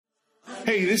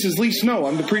Hey, this is Lee Snow.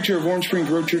 I'm the preacher of Orange Springs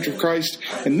Road Church of Christ,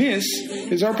 and this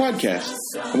is our podcast.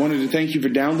 I wanted to thank you for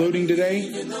downloading today.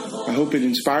 I hope it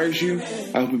inspires you.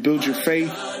 I hope it builds your faith.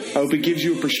 I hope it gives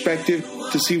you a perspective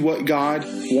to see what God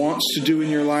wants to do in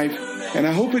your life, and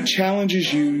I hope it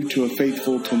challenges you to a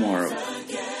faithful tomorrow.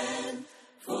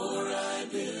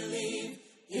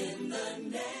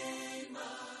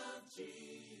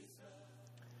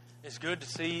 It's good to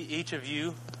see each of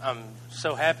you. I'm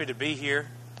so happy to be here.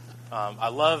 I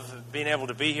love being able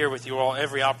to be here with you all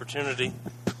every opportunity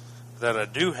that I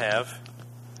do have.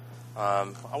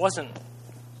 I wasn't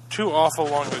too awful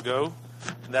long ago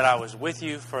that I was with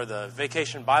you for the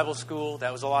Vacation Bible School.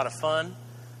 That was a lot of fun.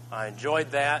 I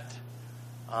enjoyed that.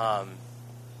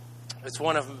 It's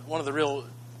one of the real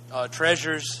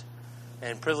treasures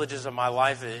and privileges of my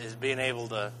life is being able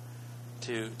to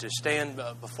stand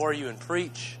before you and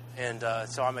preach. And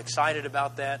so I'm excited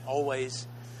about that always.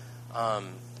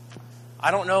 I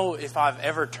don't know if I've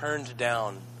ever turned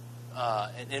down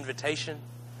an invitation.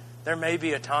 There may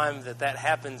be a time that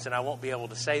happens and I won't be able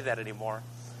to say that anymore.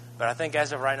 But I think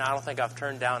as of right now, I don't think I've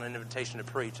turned down an invitation to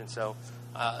preach. And so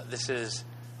this is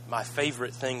my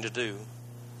favorite thing to do.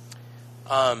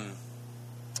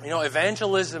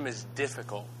 Evangelism is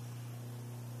difficult.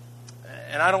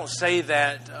 And I don't say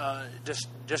that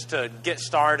just to get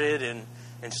started and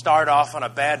start off on a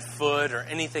bad foot or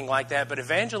anything like that. But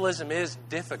evangelism is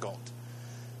difficult.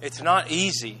 It's not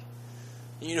easy.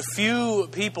 Few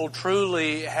people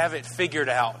truly have it figured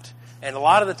out. And a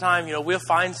lot of the time, we'll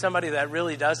find somebody that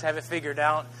really does have it figured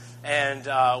out, and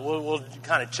we'll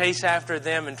kind of chase after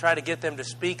them and try to get them to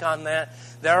speak on that.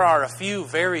 There are a few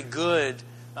very good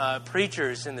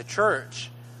preachers in the church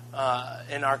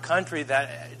in our country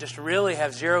that just really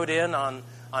have zeroed in on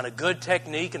a good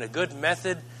technique and a good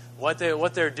method. What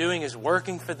they're doing is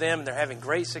working for them. They're having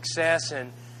great success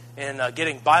in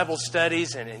getting Bible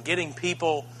studies and getting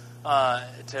people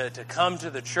to come to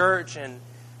the church and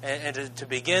to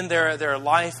begin their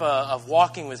life of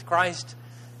walking with Christ.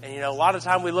 And a lot of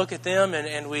time we look at them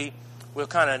and we'll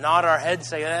kind of nod our head and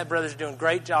say, "That brother's doing a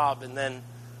great job," and then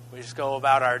we just go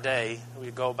about our day.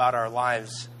 We go about our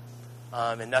lives,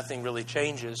 and nothing really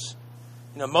changes.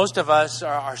 Most of us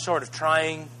are sort of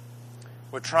trying.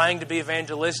 We're trying to be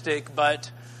evangelistic,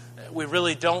 but we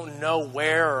really don't know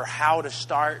where or how to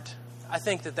start. I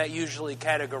think that usually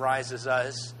categorizes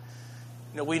us.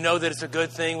 We know that it's a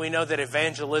good thing. We know that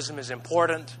evangelism is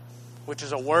important, which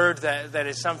is a word that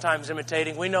is sometimes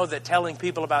imitating. We know that telling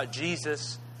people about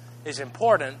Jesus is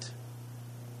important,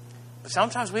 but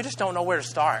sometimes we just don't know where to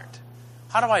start.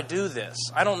 How do I do this?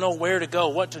 I don't know where to go,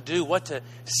 what to do, what to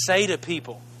say to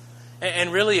people.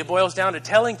 And really, it boils down to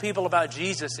telling people about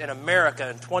Jesus in America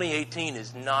in 2018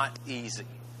 is not easy.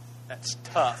 That's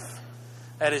tough.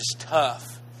 That is tough.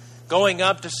 Going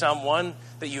up to someone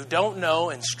that you don't know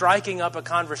and striking up a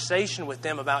conversation with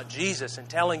them about Jesus and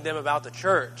telling them about the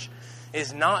church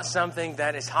is not something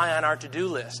that is high on our to-do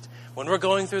list. When we're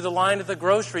going through the line at the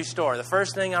grocery store, the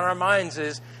first thing on our minds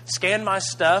is scan my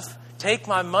stuff, take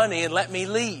my money, and let me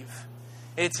leave.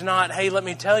 It's not, hey, let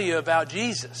me tell you about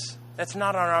Jesus. That's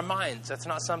not on our minds. That's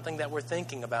not something that we're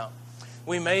thinking about.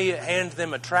 We may hand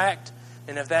them a tract,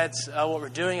 and if that's what we're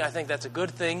doing, I think that's a good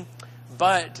thing.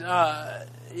 But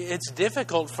it's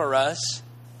difficult for us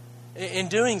in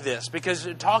doing this because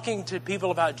talking to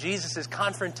people about Jesus is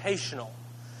confrontational.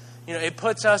 It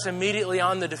puts us immediately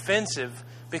on the defensive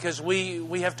because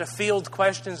we have to field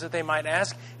questions that they might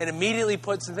ask, and immediately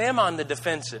puts them on the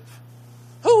defensive.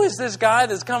 Who is this guy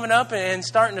that's coming up and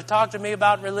starting to talk to me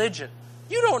about religion?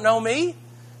 You don't know me.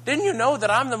 Didn't you know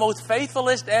that I'm the most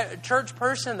faithfulest church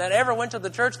person that ever went to the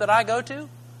church that I go to?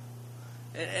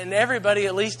 And everybody,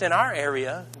 at least in our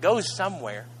area, goes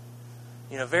somewhere.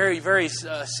 Very, very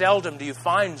seldom do you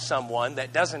find someone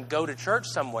that doesn't go to church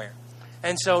somewhere.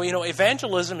 And so,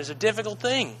 evangelism is a difficult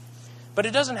thing. But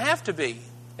it doesn't have to be.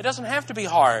 It doesn't have to be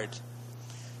hard.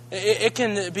 It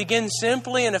can begin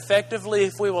simply and effectively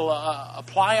if we will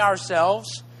apply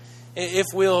ourselves, if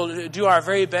we'll do our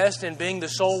very best in being the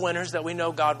soul winners that we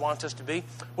know God wants us to be,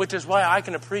 which is why I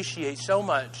can appreciate so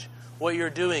much what you're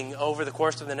doing over the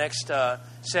course of the next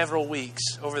several weeks,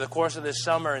 over the course of this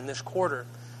summer and this quarter.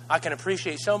 I can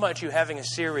appreciate so much you having a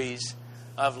series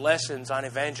of lessons on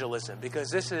evangelism, because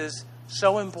this is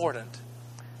so important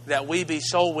that we be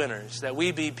soul winners, that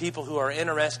we be people who are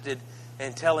interested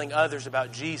in telling others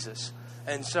about Jesus.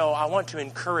 And so I want to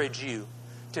encourage you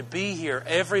to be here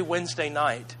every Wednesday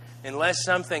night. Unless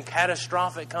something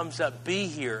catastrophic comes up, be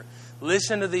here.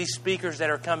 Listen to these speakers that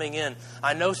are coming in.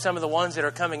 I know some of the ones that are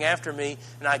coming after me,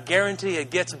 and I guarantee it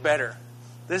gets better.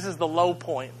 This is the low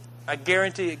point. I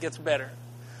guarantee it gets better.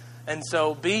 And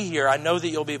so be here. I know that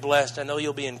you'll be blessed. I know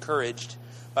you'll be encouraged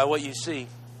by what you see.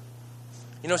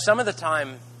 You know, some of the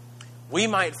time we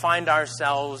might find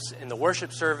ourselves in the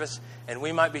worship service and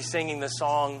we might be singing the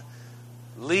song,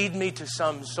 "Lead Me to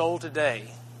Some Soul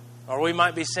Today." Or we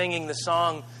might be singing the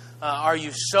song, "Are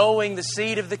You Sowing the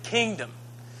Seed of the Kingdom?"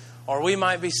 Or we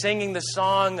might be singing the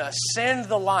song, "Send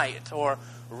the Light," or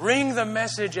 "Ring the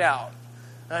Message Out,"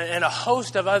 and a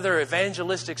host of other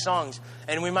evangelistic songs.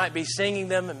 And we might be singing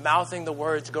them and mouthing the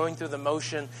words, going through the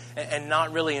motion, and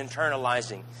not really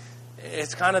internalizing.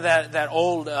 It's kind of that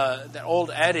old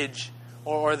adage,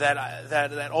 or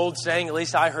that old saying, at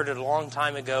least I heard it a long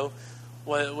time ago,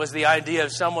 was the idea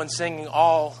of someone singing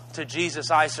 "All to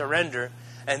Jesus I Surrender,"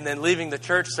 and then leaving the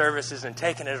church services and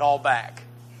taking it all back.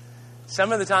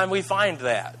 Some of the time we find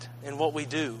that in what we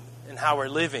do and how we're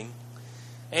living.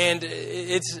 And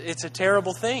it's a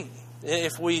terrible thing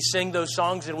if we sing those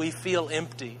songs and we feel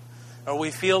empty, or we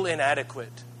feel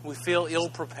inadequate, we feel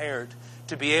ill-prepared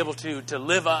to be able to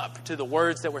live up to the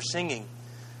words that we're singing.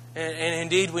 And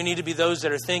indeed, we need to be those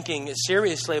that are thinking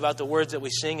seriously about the words that we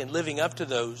sing and living up to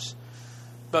those.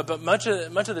 But much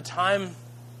of the time,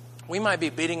 we might be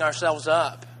beating ourselves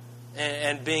up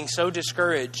and being so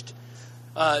discouraged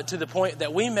to the point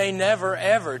that we may never,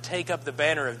 ever take up the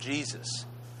banner of Jesus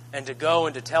and to go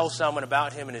and to tell someone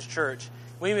about Him and His church.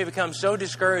 We may become so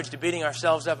discouraged to beating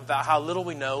ourselves up about how little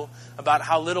we know, about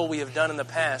how little we have done in the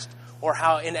past, or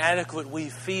how inadequate we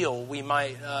feel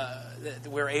that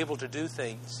we're able to do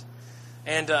things.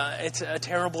 And it's a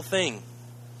terrible thing.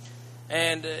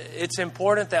 And it's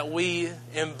important that we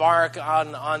embark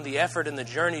on the effort and the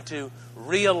journey to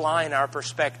realign our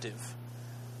perspective.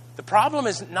 The problem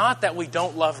is not that we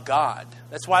don't love God.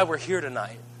 That's why we're here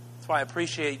tonight. That's why I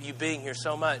appreciate you being here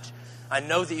so much. I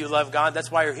know that you love God.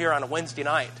 That's why you're here on a Wednesday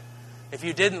night. If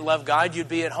you didn't love God, you'd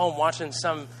be at home watching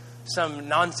some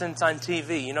nonsense on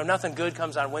TV. You know, nothing good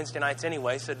comes on Wednesday nights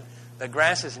anyway, so the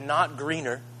grass is not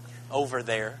greener over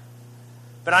there.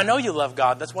 But I know you love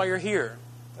God. That's why you're here.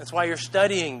 That's why you're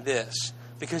studying this,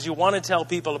 because you want to tell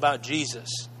people about Jesus.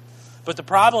 But the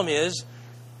problem is,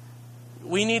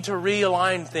 we need to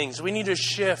realign things. We need to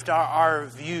shift our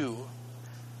view,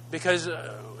 because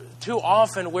too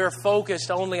often we're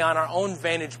focused only on our own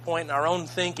vantage point and our own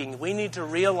thinking. We need to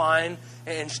realign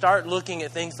and start looking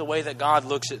at things the way that God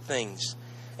looks at things.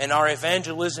 And our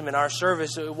evangelism and our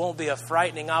service, it won't be a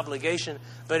frightening obligation,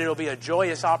 but it'll be a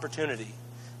joyous opportunity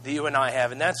that you and I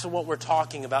have. And that's what we're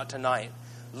talking about tonight.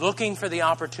 Looking for the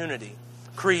opportunity,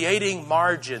 creating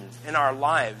margin in our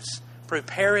lives,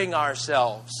 preparing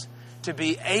ourselves to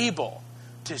be able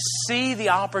to see the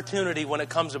opportunity when it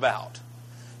comes about,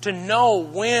 to know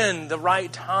when the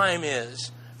right time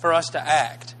is for us to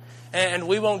act. And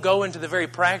we won't go into the very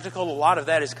practical. A lot of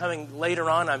that is coming later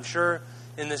on, I'm sure,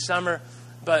 in the summer.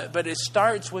 But it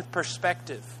starts with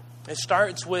perspective. It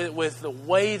starts with the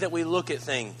way that we look at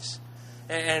things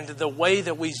and the way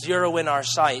that we zero in our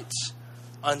sights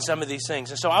on some of these things.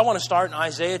 And so I want to start in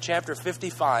Isaiah chapter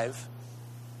 55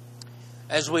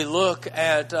 as we look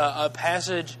at a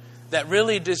passage that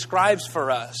really describes for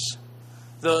us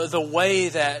the way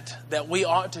that we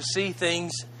ought to see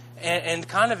things, and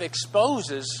kind of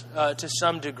exposes to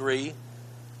some degree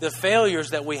the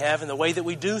failures that we have in the way that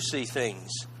we do see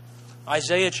things.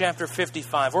 Isaiah chapter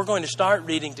 55. We're going to start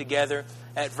reading together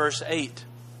at verse 8.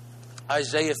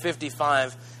 Isaiah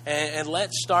 55. And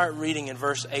let's start reading in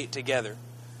verse 8 together.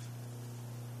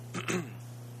 And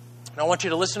I want you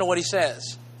to listen to what he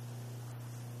says.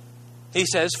 He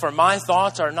says, "For my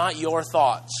thoughts are not your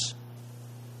thoughts,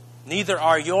 neither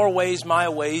are your ways my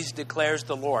ways, declares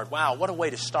the Lord." Wow, what a way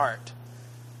to start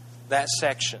that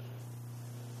section.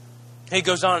 He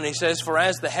goes on and he says, "For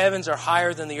as the heavens are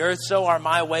higher than the earth, so are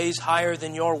my ways higher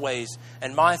than your ways,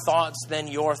 and my thoughts than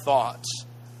your thoughts."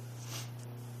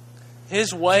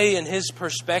 His way and his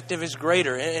perspective is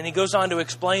greater. And he goes on to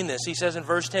explain this. He says in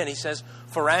verse 10, he says,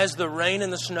 "For as the rain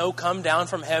and the snow come down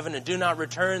from heaven and do not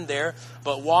return there,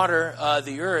 but water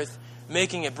the earth,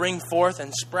 making it bring forth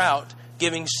and sprout,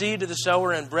 giving seed to the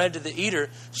sower and bread to the eater,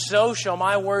 so shall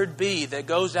my word be that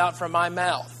goes out from my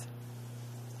mouth.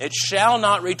 It shall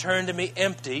not return to me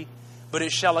empty, but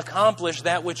it shall accomplish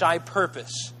that which I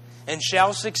purpose, and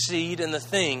shall succeed in the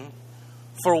thing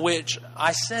for which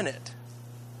I sent it."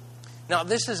 Now,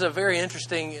 this is a very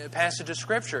interesting passage of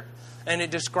Scripture, and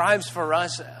it describes for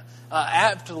us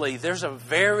aptly, there's a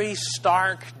very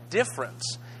stark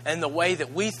difference in the way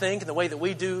that we think and the way that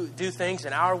we do things,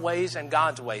 in our ways and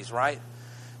God's ways, right?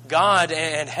 God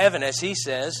and heaven, as he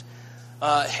says,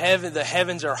 the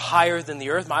heavens are higher than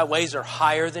the earth. My ways are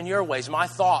higher than your ways. My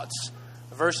thoughts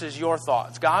versus your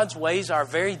thoughts. God's ways are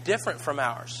very different from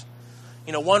ours.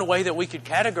 One way that we could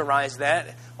categorize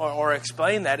that or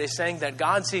explain that is saying that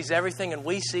God sees everything and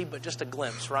we see but just a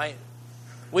glimpse, right?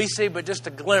 We see but just a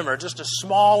glimmer, just a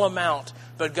small amount,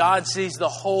 but God sees the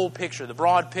whole picture, the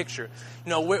broad picture.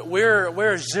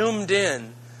 We're zoomed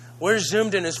in. We're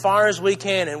zoomed in as far as we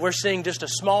can, and we're seeing just a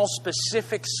small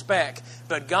specific speck,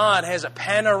 but God has a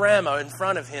panorama in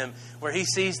front of Him where He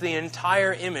sees the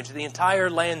entire image, the entire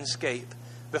landscape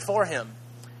before Him.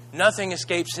 Nothing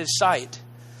escapes His sight.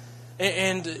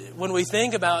 And when we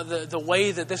think about the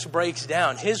way that this breaks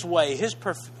down, His way, His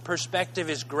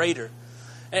perspective is greater.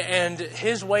 And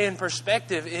His way and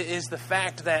perspective is the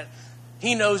fact that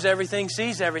He knows everything,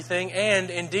 sees everything, and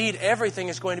indeed everything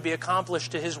is going to be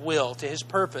accomplished to His will, to His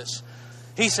purpose.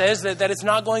 He says that it's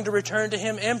not going to return to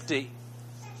Him empty.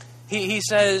 He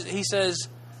says,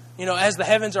 as the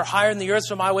heavens are higher than the earth,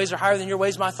 so my ways are higher than your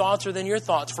ways, my thoughts are than your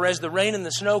thoughts. For as the rain and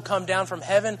the snow come down from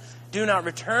heaven, do not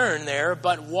return there,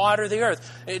 but water the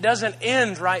earth. It doesn't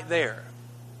end right there.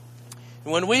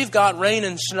 When we've got rain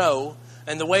and snow,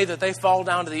 and the way that they fall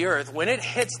down to the earth, when it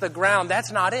hits the ground,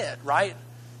 that's not it, right?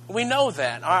 We know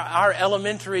that. Our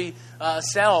elementary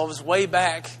selves way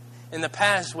back in the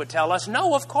past would tell us,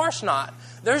 no, of course not.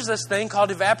 There's this thing called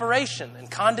evaporation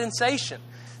and condensation.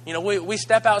 We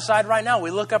step outside right now. We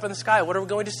look up in the sky. What are we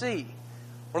going to see?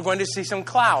 We're going to see some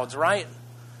clouds, right?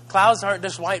 Clouds aren't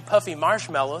just white, puffy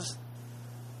marshmallows.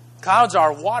 Clouds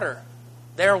are water.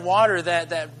 They're water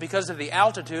that because of the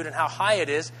altitude and how high it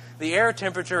is, the air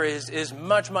temperature is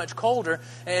much, much colder.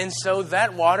 And so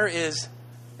that water is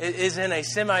in a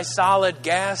semi-solid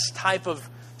gas type of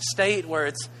state where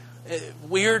it's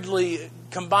weirdly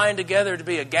combined together to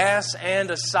be a gas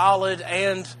and a solid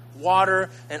and water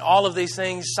and all of these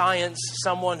things. Science,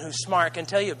 someone who's smart can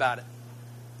tell you about it.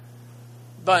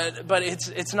 But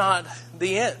it's not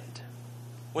the end.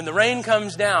 When the rain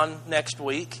comes down next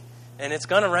week, and it's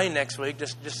going to rain next week,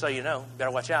 just so you know,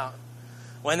 better watch out.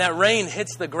 When that rain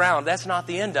hits the ground, that's not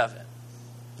the end of it.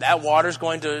 That water's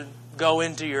going to go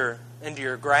into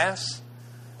your grass,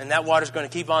 and that water's going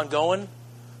to keep on going.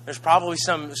 There's probably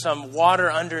some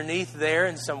water underneath there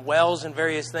and some wells and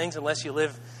various things, unless you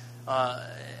live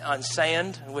on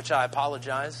sand, which I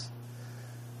apologize.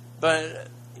 But,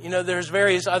 there's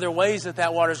various other ways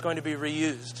that water is going to be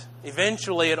reused.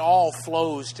 Eventually, it all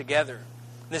flows together.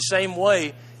 In the same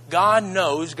way, God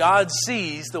knows, God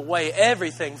sees the way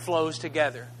everything flows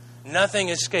together. Nothing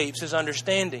escapes His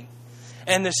understanding.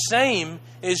 And the same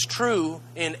is true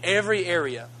in every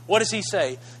area. What does He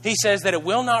say? He says that it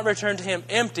will not return to Him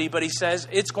empty, but He says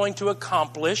it's going to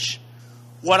accomplish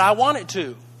what I want it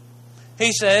to.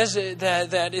 He says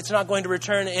that it's not going to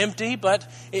return empty, but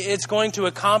it's going to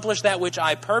accomplish that which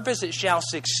I purpose. It shall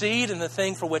succeed in the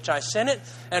thing for which I sent it.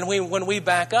 And when we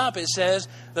back up, it says,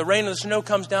 the rain and the snow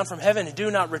comes down from heaven and do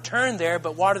not return there,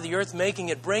 but water the earth, making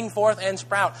it bring forth and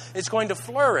sprout. It's going to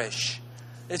flourish.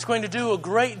 It's going to do a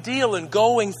great deal in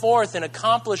going forth and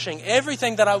accomplishing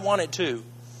everything that I want it to.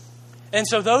 And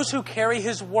so those who carry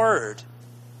His word,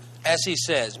 as He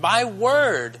says, my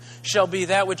word shall be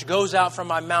that which goes out from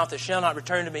my mouth. It shall not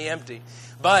return to me empty,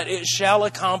 but it shall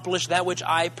accomplish that which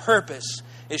I purpose.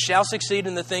 It shall succeed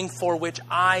in the thing for which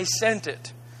I sent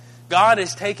it. God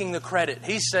is taking the credit.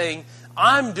 He's saying,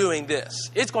 I'm doing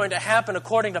this. It's going to happen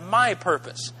according to my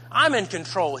purpose. I'm in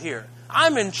control here.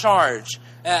 I'm in charge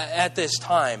at this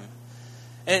time.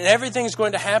 And everything's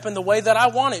going to happen the way that I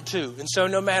want it to. And so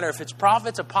no matter if it's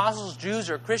prophets, apostles, Jews,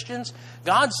 or Christians,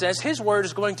 God says His word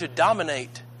is going to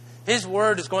dominate. His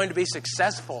word is going to be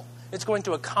successful. It's going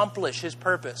to accomplish His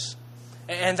purpose.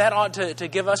 And that ought to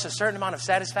give us a certain amount of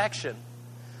satisfaction.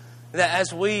 That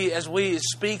as we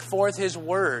speak forth His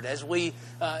word, as we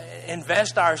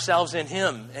invest ourselves in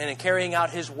Him and in carrying out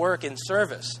His work in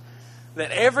service, that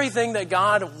everything that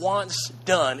God wants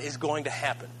done is going to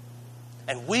happen.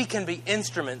 And we can be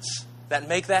instruments that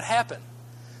make that happen.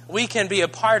 We can be a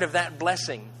part of that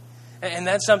blessing. And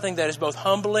that's something that is both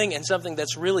humbling and something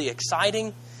that's really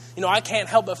exciting. I can't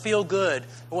help but feel good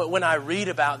when I read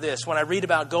about this, when I read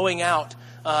about going out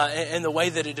in the way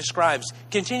that it describes.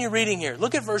 Continue reading here.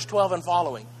 Look at verse 12 and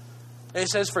following. It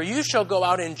says, for you shall go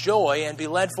out in joy and be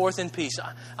led forth in peace.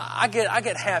 I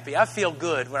get happy. I feel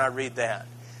good when I read that.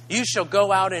 You shall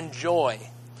go out in joy.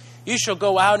 You shall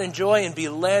go out in joy and be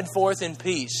led forth in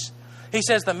peace. He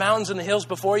says, the mountains and the hills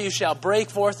before you shall break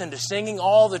forth into singing.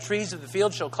 All the trees of the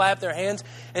field shall clap their hands.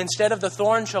 Instead of the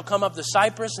thorn shall come up the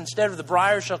cypress. Instead of the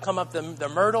briar shall come up the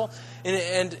myrtle.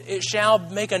 And it shall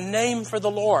make a name for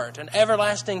the Lord, an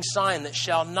everlasting sign that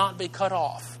shall not be cut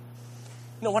off.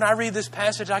 When I read this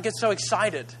passage, I get so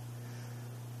excited.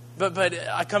 But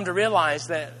I come to realize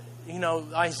that,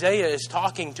 Isaiah is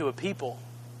talking to a people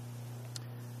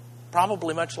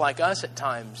probably much like us at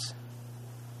times,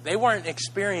 they weren't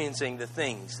experiencing the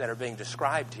things that are being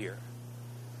described here.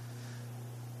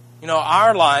 You know,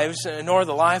 our lives, nor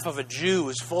the life of a Jew,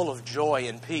 is full of joy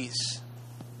and peace.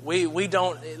 We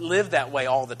don't live that way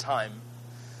all the time.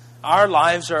 Our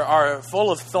lives are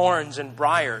full of thorns and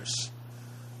briars.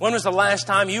 When was the last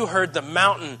time you heard the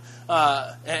mountain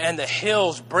and the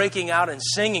hills breaking out and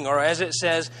singing, or as it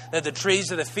says, that the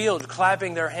trees of the field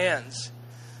clapping their hands?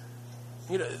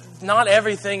 You know, not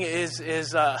everything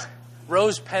is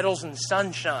rose petals and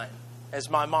sunshine, as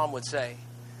my mom would say.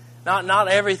 Not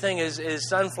everything is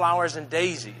sunflowers and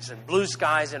daisies and blue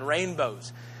skies and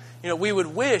rainbows. You know, we would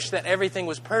wish that everything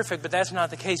was perfect, but that's not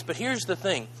the case. But here's the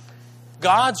thing.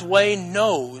 God's way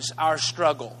knows our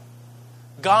struggle.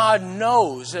 God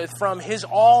knows that from His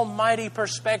almighty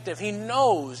perspective, He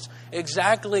knows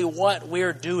exactly what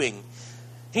we're doing.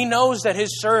 He knows that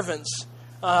His servants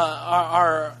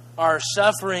are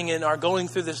suffering and are going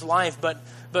through this life. But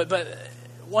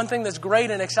one thing that's great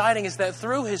and exciting is that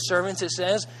through His servants, it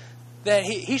says, that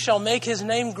he shall make His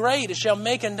name great. It shall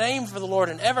make a name for the Lord,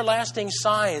 an everlasting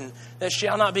sign that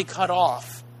shall not be cut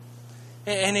off.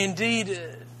 And indeed,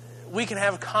 we can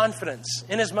have confidence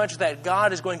inasmuch that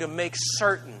God is going to make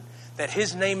certain that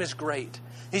His name is great.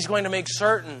 He's going to make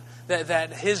certain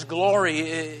that His glory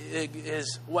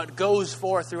is what goes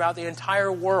forth throughout the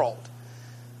entire world.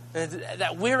 And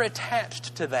that we're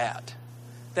attached to that.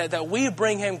 That we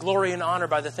bring Him glory and honor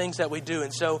by the things that we do.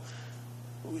 And so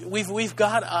we've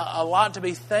got a lot to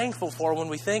be thankful for when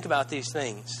we think about these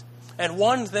things. And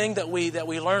one thing that we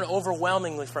learn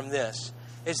overwhelmingly from this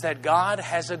is that God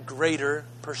has a greater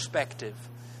perspective.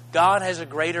 God has a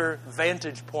greater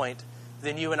vantage point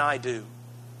than you and I do.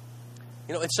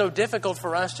 You know, it's so difficult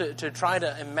for us to try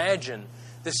to imagine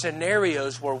the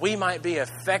scenarios where we might be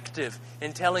effective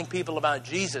in telling people about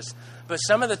Jesus. But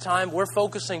some of the time we're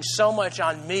focusing so much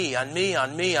on me, on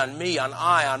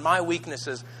my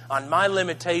weaknesses, on my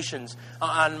limitations,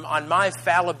 on my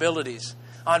fallibilities,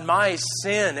 on my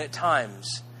sin at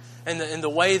times, and in the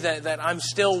way that I'm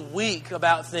still weak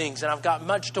about things and I've got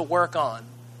much to work on.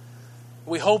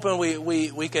 We hope and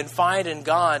we confide in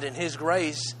God and His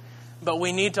grace, but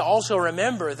we need to also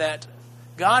remember that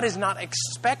God is not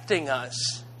expecting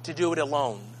us to do it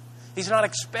alone. He's not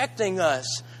expecting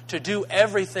us to do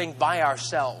everything by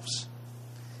ourselves.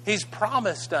 He's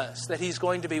promised us that He's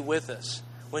going to be with us.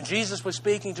 When Jesus was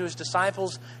speaking to His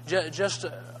disciples just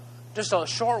a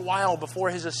short while before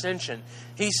His ascension,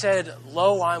 He said,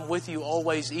 "Lo, I'm with you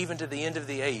always, even to the end of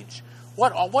the age."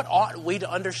 What ought we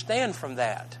to understand from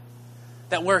that?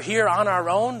 That we're here on our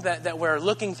own? That we're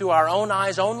looking through our own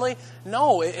eyes only?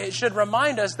 No, it should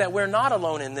remind us that we're not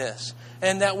alone in this.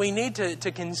 And that we need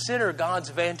to consider God's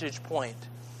vantage point.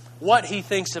 What He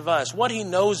thinks of us. What He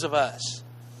knows of us.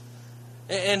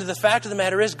 And the fact of the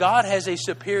matter is, God has a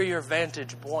superior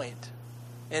vantage point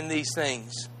in these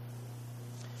things.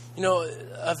 You know,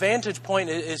 a vantage point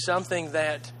is something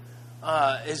that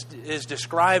is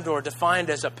described or defined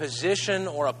as a position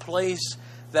or a place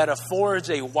that affords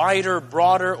a wider,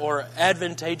 broader, or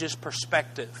advantageous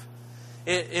perspective.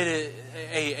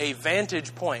 A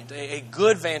vantage point, a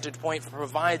good vantage point,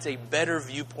 provides a better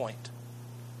viewpoint.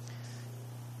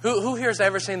 Who here has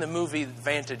ever seen the movie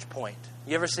Vantage Point?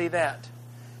 You ever see that?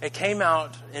 It came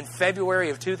out in February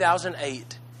of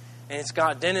 2008, and it's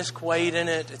got Dennis Quaid in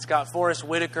it. It's got Forrest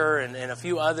Whitaker and a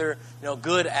few other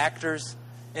good actors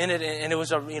in it, and it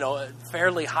was a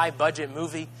fairly high budget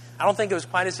movie. I don't think it was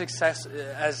quite as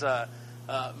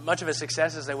much of a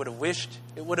success as they would have wished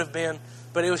it would have been,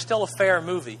 but it was still a fair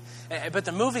movie. But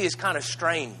the movie is kind of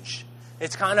strange.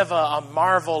 It's kind of a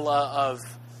marvel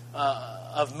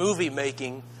of movie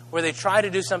making, where they try to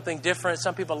do something different.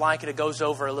 Some people like it. It goes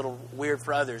over a little weird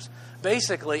for others.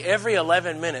 Basically, every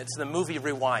 11 minutes, the movie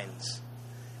rewinds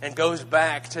and goes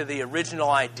back to the original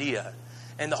idea.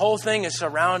 And the whole thing is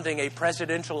surrounding a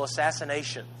presidential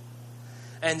assassination.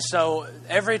 And so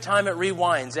every time it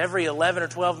rewinds, every 11 or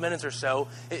 12 minutes or so,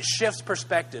 it shifts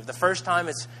perspective. The first time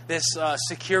it's this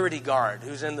security guard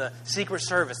who's in the Secret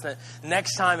Service. The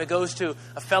next time it goes to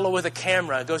a fellow with a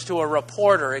camera. It goes to a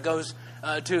reporter. It goes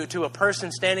to a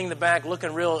person standing in the back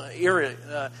looking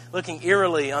looking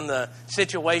eerily on the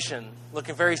situation,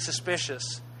 looking very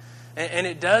suspicious. And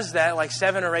it does that like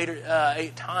 7 or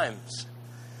 8 times.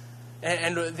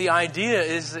 And the idea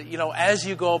is that, as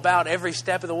you go about every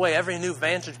step of the way, every new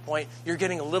vantage point, you're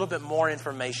getting a little bit more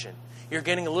information. You're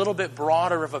getting a little bit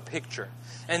broader of a picture.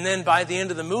 And then by the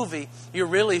end of the movie, you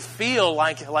really feel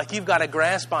like you've got a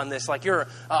grasp on this, like you're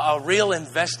a real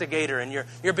investigator, and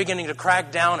you're beginning to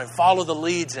crack down and follow the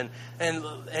leads, and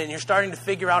you're starting to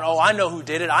figure out, I know who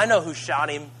did it, I know who shot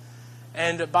him.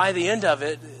 And by the end of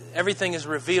it, everything is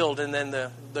revealed, and then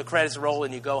the credits roll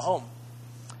and you go home.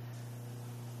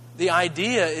 The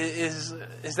idea is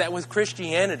that with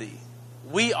Christianity,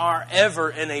 we are ever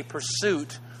in a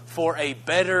pursuit for a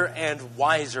better and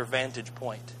wiser vantage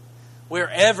point. We're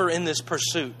ever in this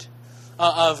pursuit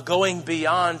of going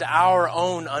beyond our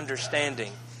own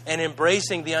understanding and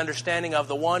embracing the understanding of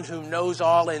the one who knows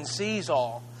all and sees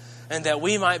all, and that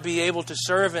we might be able to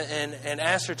serve and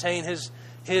ascertain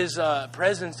His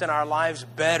presence in our lives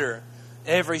better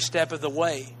every step of the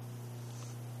way.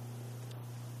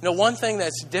 You know, one thing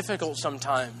that's difficult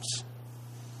sometimes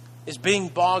is being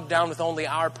bogged down with only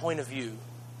our point of view,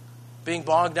 being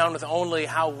bogged down with only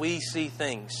how we see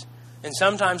things. And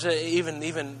sometimes even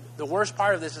the worst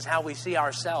part of this is how we see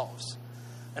ourselves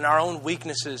and our own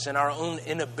weaknesses and our own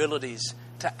inabilities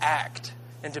to act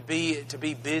and to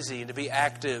be busy and to be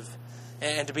active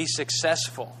and to be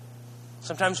successful.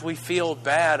 Sometimes we feel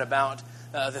bad about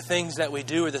the things that we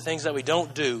do or the things that we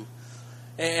don't do.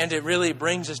 And it really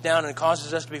brings us down and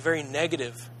causes us to be very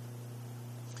negative.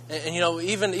 And you know,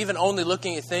 even only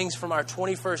looking at things from our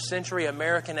 21st century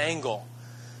American angle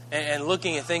and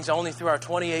looking at things only through our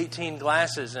 2018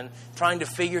 glasses and trying to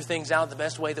figure things out the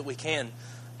best way that we can,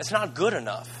 it's not good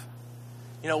enough.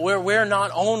 You know, we're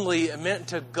not only meant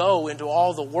to go into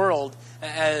all the world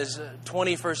as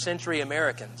 21st century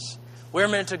Americans. We're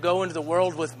meant to go into the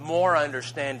world with more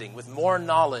understanding, with more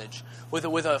knowledge, with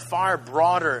a far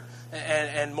broader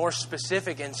and more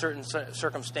specific in certain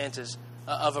circumstances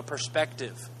of a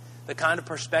perspective. The kind of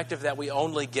perspective that we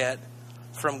only get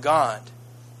from God.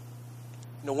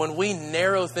 You know, when we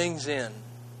narrow things in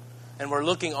and we're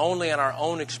looking only at our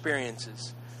own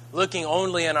experiences, looking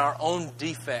only at our own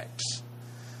defects,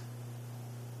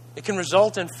 it can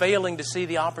result in failing to see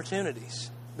the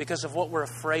opportunities because of what we're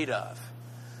afraid of,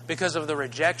 because of the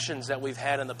rejections that we've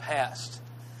had in the past.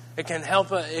 It can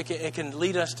it can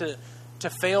lead us to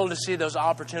fail to see those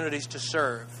opportunities to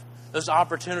serve, those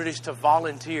opportunities to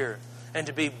volunteer and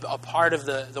to be a part of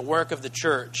the work of the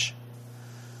church.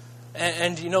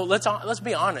 And you know, let's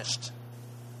be honest.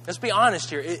 Let's be honest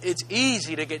here. It's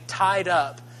easy to get tied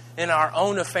up in our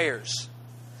own affairs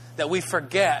that we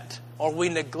forget or we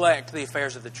neglect the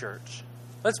affairs of the church.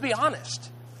 Let's be honest.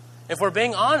 If we're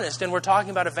being honest and we're talking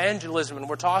about evangelism and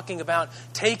we're talking about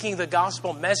taking the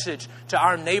gospel message to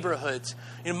our neighborhoods,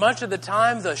 you know, much of the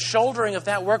time the shouldering of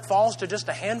that work falls to just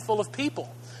a handful of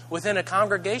people within a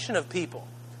congregation of people.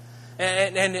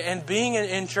 And being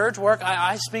in church work,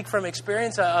 I speak from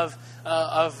experience of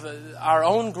our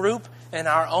own group and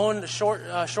our own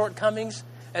shortcomings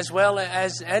as well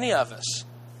as any of us.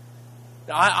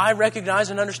 I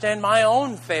recognize and understand my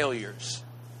own failures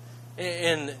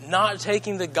in not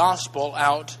taking the gospel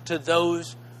out to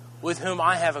those with whom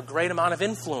I have a great amount of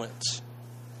influence.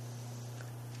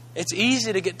 It's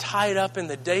easy to get tied up in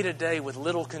the day-to-day with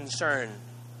little concern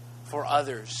for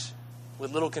others,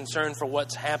 with little concern for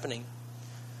what's happening.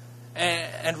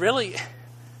 And really,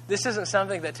 this isn't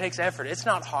something that takes effort. It's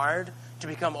not hard to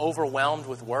become overwhelmed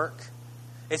with work.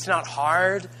 It's not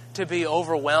hard to be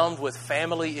overwhelmed with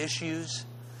family issues.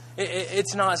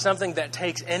 It's not something that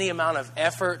takes any amount of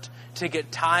effort to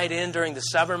get tied in during the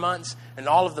summer months and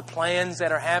all of the plans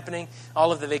that are happening,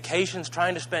 all of the vacations,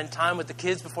 trying to spend time with the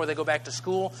kids before they go back to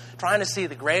school, trying to see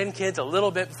the grandkids a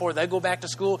little bit before they go back to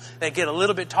school. They get a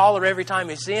little bit taller every time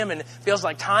you see them, and it feels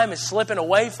like time is slipping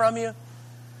away from you.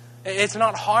 It's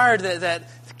not hard that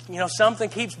you know, something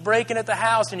keeps breaking at the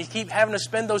house and you keep having to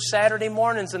spend those Saturday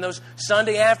mornings and those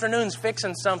Sunday afternoons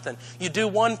fixing something. You do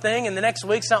one thing and the next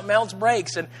week something else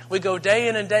breaks, and we go day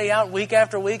in and day out, week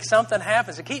after week, something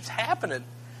happens. It keeps happening.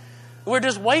 We're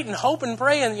just waiting, hoping,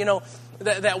 praying, you know,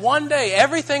 that one day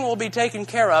everything will be taken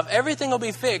care of, everything will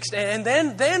be fixed, and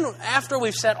then after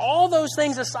we've set all those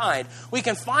things aside, we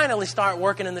can finally start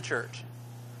working in the church.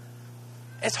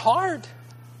 It's hard.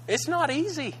 It's not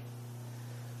easy.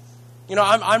 You know,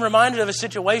 I'm reminded of a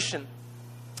situation,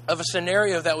 of a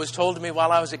scenario that was told to me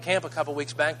while I was at camp a couple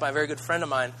weeks back by a very good friend of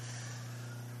mine.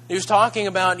 He was talking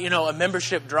about, you know, a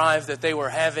membership drive that they were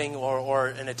having, or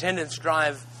an attendance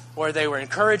drive where they were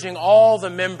encouraging all the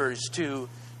members to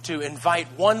invite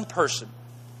one person.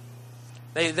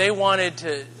 They wanted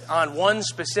to, on one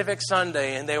specific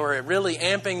Sunday, and they were really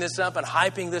amping this up and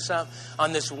hyping this up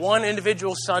on this one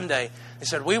individual Sunday. They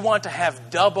said, we want to have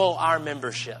double our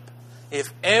membership.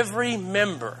 If every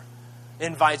member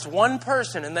invites one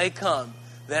person and they come,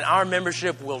 then our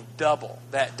membership will double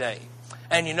that day.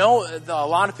 And you know, a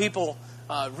lot of people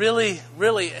really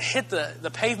hit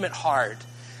the pavement hard.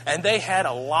 And they had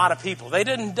a lot of people. They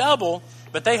didn't double,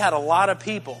 but they had a lot of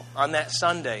people on that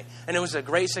Sunday. And it was a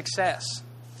great success.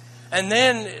 And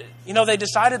then, they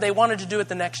decided they wanted to do it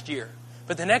the next year.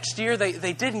 But the next year,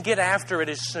 they didn't get after it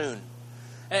as soon.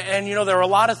 And there were a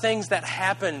lot of things that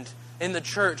happened in the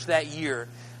church that year.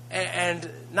 And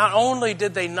not only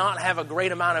did they not have a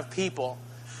great amount of people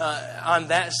on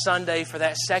that Sunday for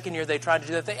that second year they tried to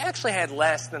do that, they actually had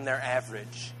less than their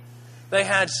average. They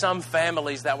had some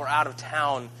families that were out of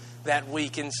town that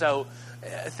week. And so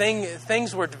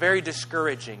things were very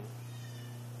discouraging.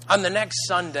 On the next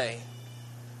Sunday,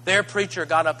 their preacher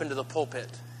got up into the pulpit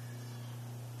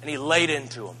and he laid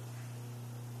into them.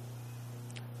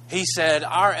 He said,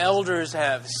 our elders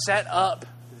have set up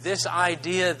this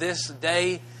idea this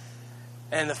day,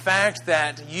 and the fact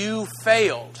that you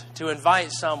failed to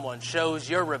invite someone shows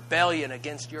your rebellion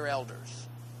against your elders.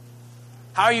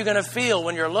 How are you going to feel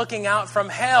when you're looking out from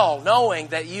hell knowing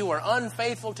that you were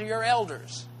unfaithful to your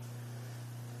elders?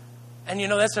 And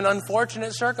that's an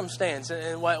unfortunate circumstance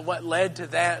and what led to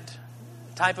that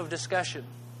type of discussion.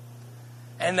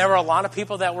 And there were a lot of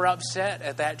people that were upset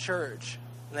at that church.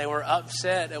 And they were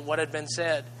upset at what had been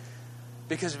said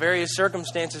because various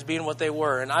circumstances being what they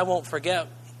were. And I won't forget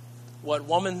what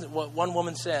one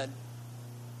woman said,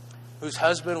 whose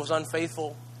husband was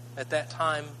unfaithful at that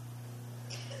time.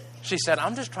 She said,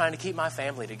 I'm just trying to keep my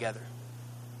family together.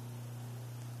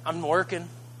 I'm working.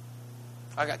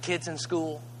 I got kids in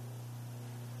school.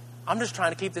 I'm just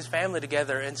trying to keep this family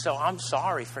together. And so I'm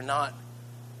sorry for not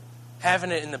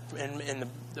having it in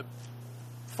the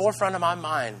forefront of my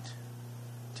mind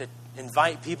to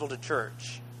invite people to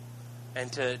church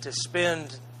and to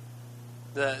spend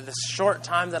the short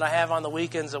time that I have on the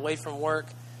weekends away from work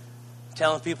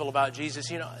telling people about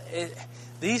Jesus.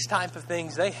 These type of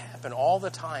things, they happen all the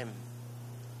time.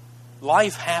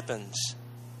 Life happens.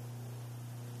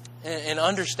 And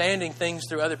understanding things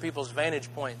through other people's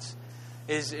vantage points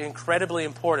is incredibly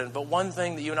important. But one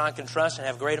thing that you and I can trust and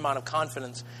have a great amount of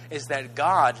confidence is that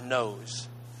God knows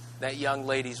that young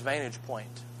lady's vantage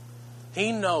point.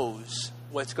 He knows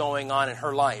what's going on in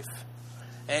her life.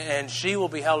 And she will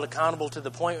be held accountable to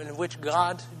the point in which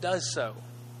God does so.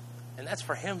 And that's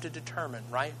for Him to determine,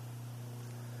 right?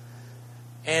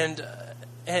 And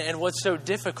what's so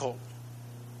difficult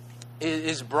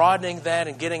is broadening that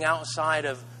and getting outside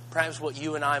of perhaps what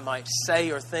you and I might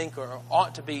say or think or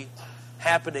ought to be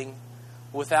happening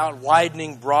without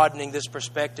broadening this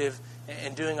perspective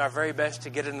and doing our very best to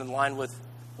get it in line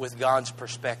with God's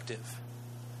perspective.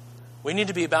 We need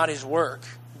to be about His work,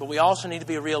 but we also need to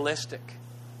be realistic.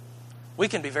 We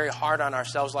can be very hard on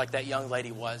ourselves like that young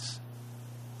lady was.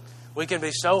 We can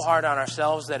be so hard on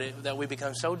ourselves that we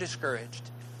become so discouraged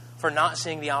for not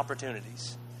seeing the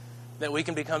opportunities. That we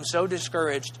can become so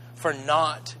discouraged for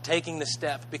not taking the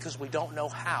step because we don't know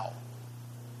how.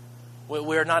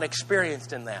 We're not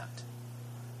experienced in that.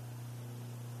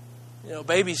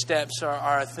 Baby steps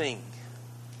are a thing.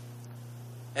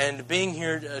 And being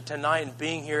here tonight and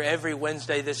being here every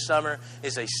Wednesday this summer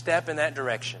is a step in that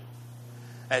direction.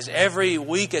 As every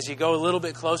week, as you go a little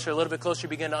bit closer, you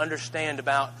begin to understand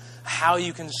about how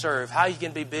you can serve, how you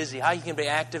can be busy, how you can be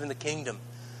active in the kingdom,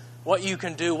 what you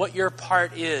can do, what your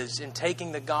part is in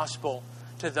taking the gospel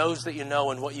to those that you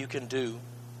know and what you can do.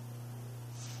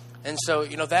 And so,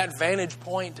 that vantage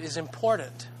point is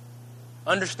important.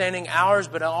 Understanding ours,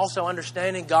 but also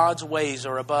understanding God's ways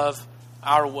are above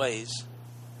our ways.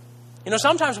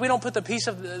 Sometimes we don't put the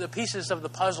pieces of the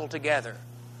puzzle together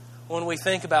when we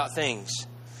think about things.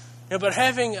 But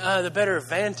having the better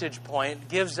vantage point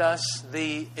gives us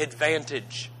the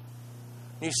advantage.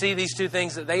 You see these two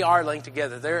things, that they are linked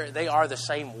together. They are the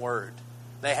same word.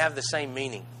 They have the same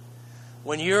meaning.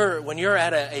 When you're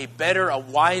at a better, a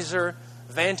wiser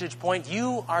vantage point,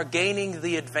 you are gaining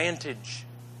the advantage.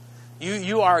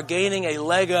 You are gaining a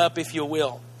leg up, if you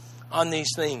will, on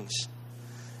these things.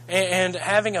 And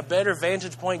having a better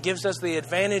vantage point gives us the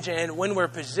advantage, and when we're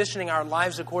positioning our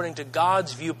lives according to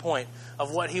God's viewpoint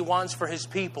of what He wants for His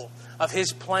people, of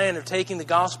His plan of taking the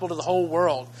gospel to the whole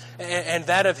world, and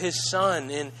that of His Son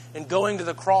in going to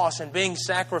the cross and being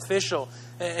sacrificial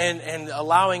and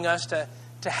allowing us to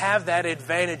have that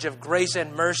advantage of grace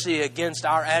and mercy against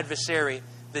our adversary,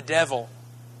 the devil,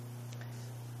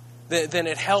 then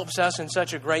it helps us in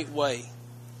such a great way.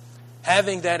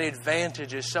 Having that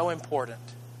advantage is so important.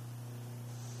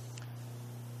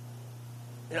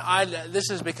 This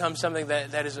has become something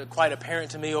that is quite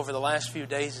apparent to me over the last few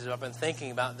days as I've been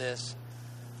thinking about this.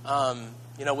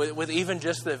 With even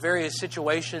just the various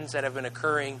situations that have been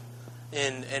occurring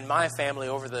in my family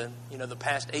over the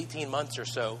past 18 months or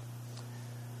so.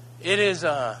 It is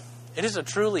a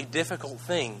truly difficult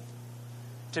thing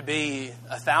to be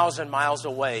 1,000 miles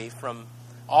away from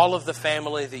all of the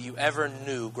family that you ever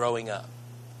knew growing up.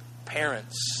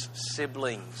 parents,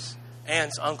 siblings,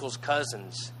 aunts, uncles,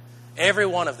 cousins, every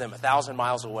one of them 1,000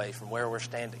 miles away from where we're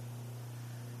standing.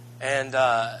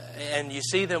 And you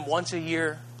see them once a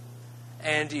year,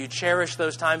 and you cherish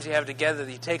those times you have together.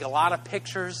 You take a lot of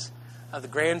pictures of the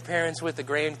grandparents with the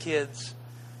grandkids.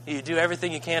 You do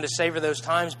everything you can to savor those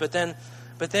times, but then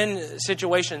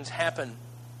situations happen,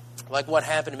 like what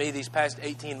happened to me these past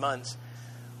 18 months,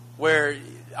 where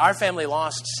our family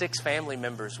lost 6 family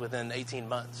members within 18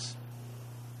 months.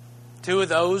 2 of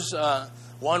those,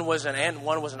 one was an aunt and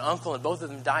one was an uncle, and both of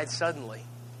them died suddenly.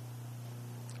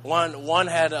 One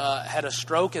had a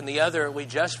stroke, and the other, we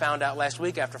just found out last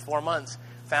week after 4 months,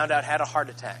 found out had a heart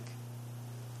attack.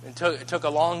 It took a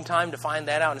long time to find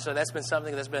that out, and so that's been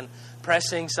something that's been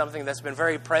pressing, something that's been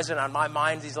very present on my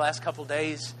mind these last couple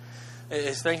days,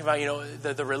 is thinking about,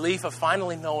 the relief of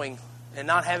finally knowing and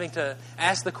not having to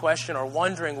ask the question or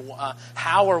wondering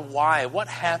how or why, what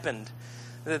happened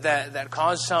that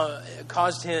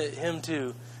caused him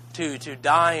to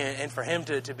die, and for him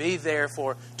to be there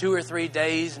for 2 or 3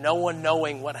 days, no one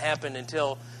knowing what happened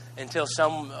until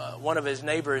one of his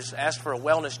neighbors asked for a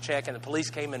wellness check, and the police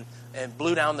came and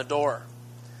blew down the door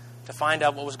to find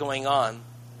out what was going on.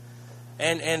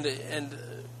 And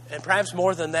perhaps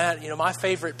more than that, my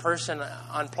favorite person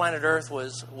on planet Earth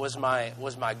was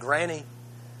my granny,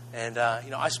 and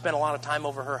I spent a lot of time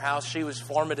over her house. She was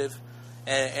formative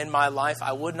in my life.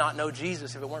 I would not know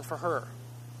Jesus if it weren't for her.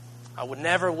 I would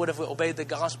have obeyed the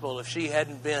gospel if she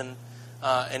hadn't been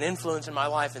an influence in my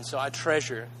life, and so I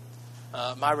treasure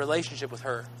my relationship with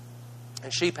her.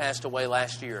 And she passed away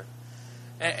last year.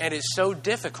 And it's so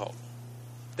difficult.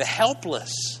 The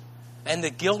helpless and the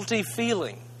guilty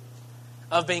feeling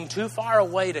of being too far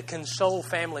away to console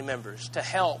family members, to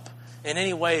help in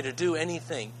any way, to do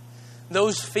anything.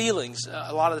 Those feelings,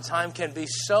 a lot of the time, can be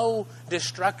so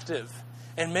destructive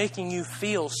and making you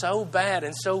feel so bad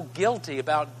and so guilty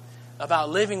about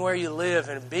living where you live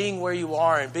and being where you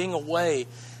are and being away.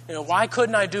 Why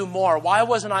couldn't I do more? Why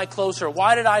wasn't I closer?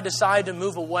 Why did I decide to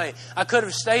move away? I could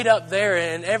have stayed up there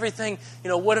and everything,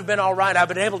 would have been all right. I've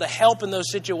been able to help in those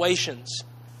situations.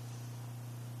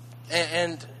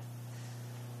 And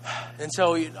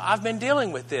so I've been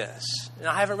dealing with this. And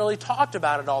I haven't really talked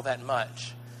about it all that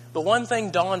much. But one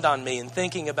thing dawned on me in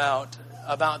thinking about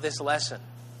this lesson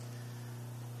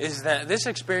is that this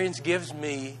experience gives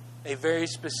me a very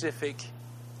specific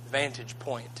vantage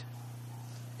point.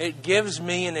 It gives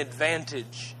me an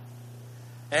advantage.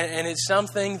 And it's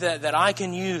something that I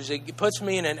can use. It puts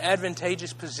me in an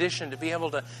advantageous position to be able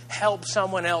to help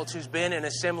someone else who's been in a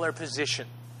similar position.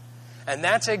 And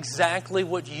that's exactly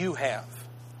what you have.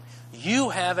 You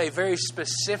have a very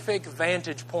specific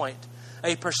vantage point,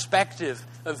 a perspective,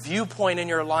 a viewpoint in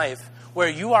your life where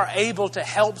you are able to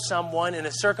help someone in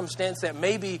a circumstance that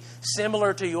may be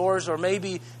similar to yours or may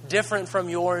be different from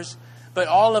yours. But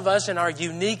all of us in our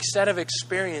unique set of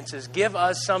experiences give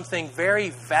us something very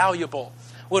valuable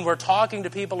when we're talking to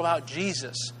people about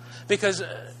Jesus. Because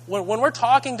when we're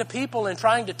talking to people and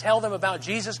trying to tell them about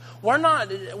Jesus, we're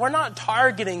not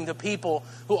targeting the people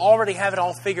who already have it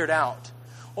all figured out.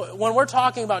 When we're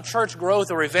talking about church growth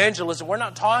or evangelism, we're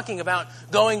not talking about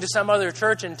going to some other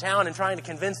church in town and trying to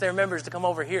convince their members to come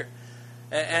over here.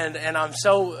 And I'm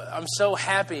so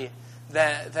happy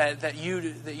that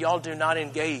y'all do not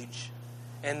engage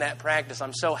in that practice.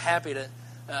 I'm so happy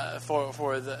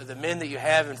for the men that you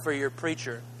have and for your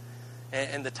preacher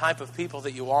and the type of people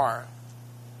that you are.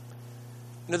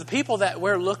 The people that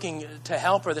we're looking to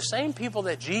help are the same people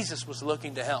that Jesus was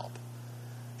looking to help.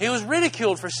 He was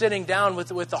ridiculed for sitting down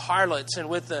with the harlots and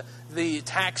with the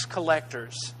tax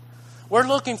collectors. We're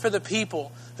looking for the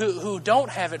people who don't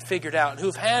have it figured out,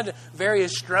 who've had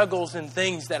various struggles and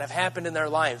things that have happened in their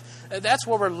life. That's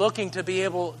where we're looking to be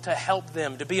able to help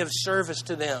them, to be of service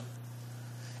to them.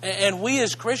 And we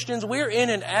as Christians, we're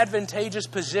in an advantageous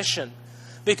position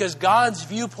because God's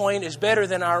viewpoint is better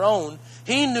than our own.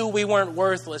 He knew we weren't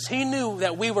worthless. He knew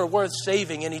that we were worth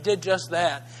saving, and He did just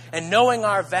that. And knowing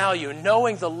our value,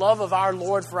 knowing the love of our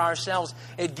Lord for ourselves,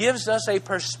 it gives us a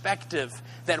perspective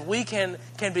that we can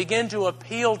begin to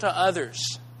appeal to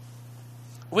others.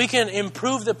 We can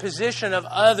improve the position of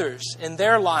others in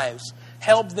their lives,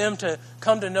 help them to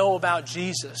come to know about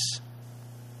Jesus.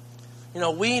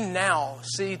 We now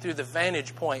see through the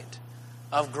vantage point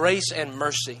of grace and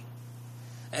mercy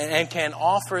and can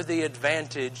offer the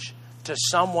advantage to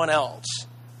someone else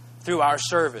through our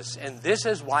service. And this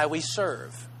is why we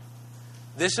serve.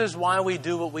 This is why we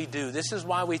do what we do. This is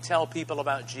why we tell people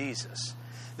about Jesus.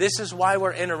 This is why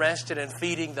we're interested in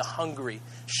feeding the hungry,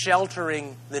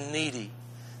 sheltering the needy.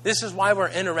 This is why we're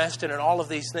interested in all of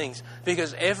these things,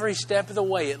 because every step of the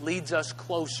way it leads us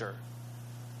closer.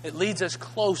 It leads us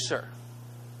closer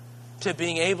to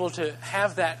being able to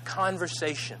have that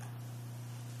conversation.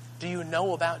 Do you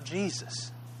know about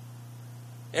Jesus?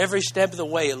 Every step of the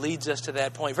way it leads us to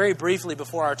that point. Very briefly,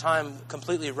 before our time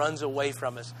completely runs away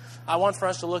from us, I want for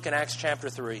us to look in Acts chapter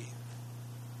 3.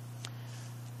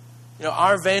 You know,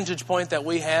 our vantage point that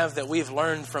we have, that we've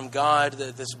learned from God,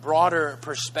 this broader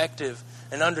perspective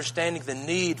and understanding the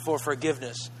need for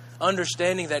forgiveness,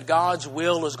 understanding that God's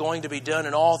will is going to be done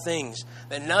in all things,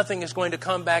 that nothing is going to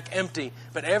come back empty,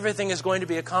 but everything is going to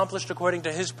be accomplished according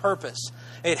to His purpose.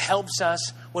 It helps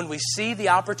us when we see the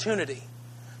opportunity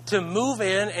to move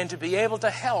in and to be able to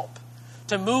help,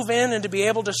 to move in and to be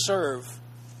able to serve.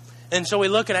 And so we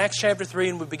look at Acts chapter 3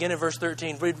 and we begin at verse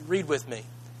 13. Read with me.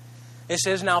 It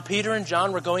says, "Now Peter and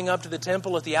John were going up to the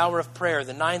temple at the hour of prayer,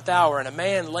 the 9th hour, and a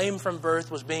man lame from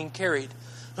birth was being carried,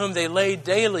 whom they laid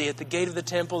daily at the gate of the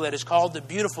temple that is called the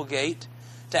Beautiful Gate,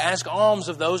 to ask alms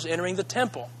of those entering the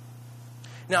temple."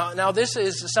 Now this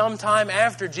is some time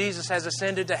after Jesus has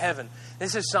ascended to heaven.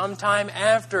 This is some time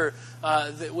after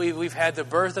we've had the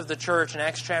birth of the church in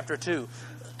Acts chapter 2.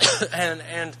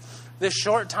 and this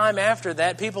short time after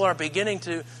that, people are beginning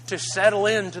to settle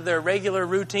into their regular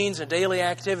routines and daily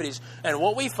activities. And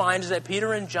what we find is that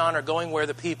Peter and John are going where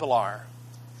the people are.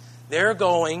 They're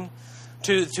going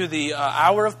to the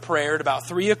hour of prayer at about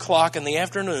 3 o'clock in the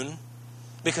afternoon,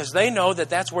 because they know that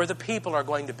that's where the people are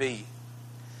going to be.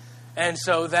 And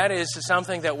so that is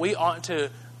something that we ought to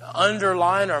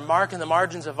underline or mark in the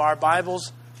margins of our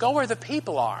Bibles. Go where the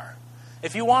people are.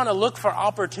 If you want to look for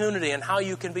opportunity and how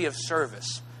you can be of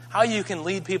service, how you can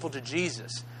lead people to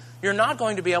Jesus, you're not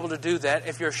going to be able to do that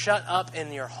if you're shut up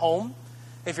in your home,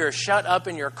 if you're shut up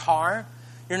in your car.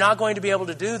 You're not going to be able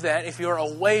to do that if you're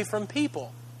away from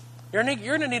people. You're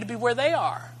going to need to be where they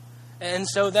are. And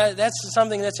so that's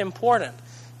something that's important.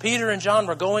 Peter and John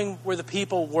were going where the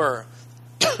people were.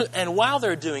 And while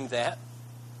they're doing that,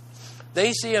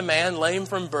 they see a man lame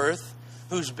from birth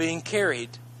who's being carried.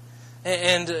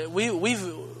 And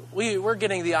we're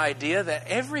getting the idea that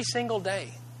every single day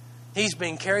he's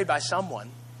being carried by someone.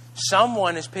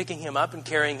 Someone is picking him up and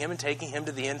carrying him and taking him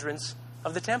to the entrance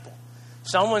of the temple.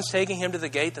 Someone's taking him to the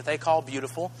gate that they call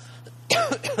Beautiful,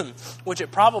 which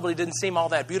it probably didn't seem all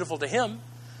that beautiful to him,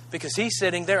 because he's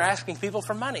sitting there asking people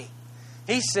for money.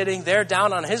 He's sitting there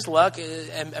down on his luck,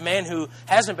 a man who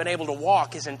hasn't been able to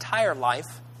walk his entire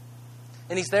life,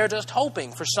 and he's there just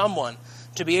hoping for someone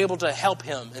to be able to help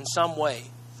him in some way.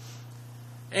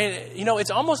 And, you know,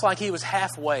 it's almost like he was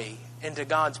halfway into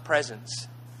God's presence.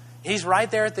 He's right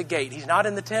there at the gate. He's not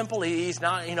in the temple. He's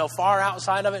not, far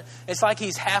outside of it. It's like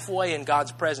he's halfway in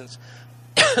God's presence,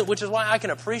 which is why I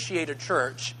can appreciate a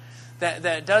church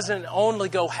that doesn't only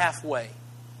go halfway.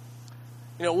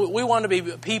 We want to be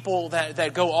people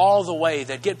that go all the way,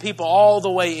 that get people all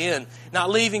the way in, not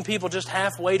leaving people just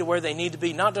halfway to where they need to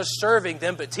be, not just serving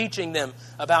them, but teaching them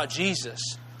about Jesus.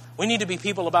 We need to be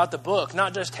people about the book,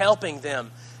 not just helping them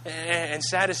and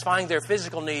satisfying their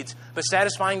physical needs, but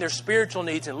satisfying their spiritual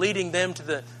needs and leading them to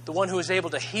the one who is able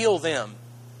to heal them,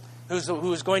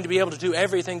 who is going to be able to do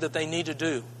everything that they need to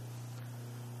do.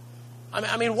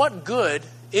 I mean, what good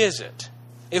is it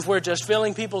if we're just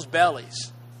filling people's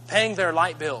bellies, paying their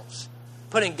light bills,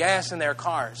 putting gas in their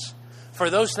cars, for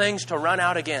those things to run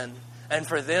out again and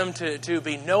for them to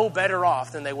be no better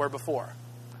off than they were before?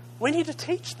 We need to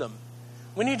teach them.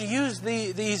 We need to use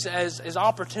these as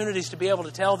opportunities to be able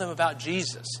to tell them about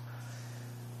Jesus.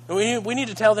 We need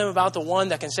to tell them about the one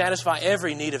that can satisfy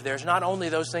every need of theirs, not only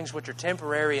those things which are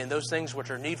temporary and those things which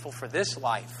are needful for this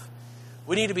life.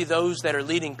 We need to be those that are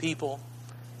leading people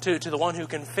to the one who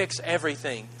can fix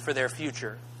everything for their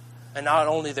future and not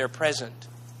only their present.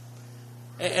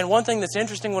 And one thing that's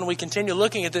interesting when we continue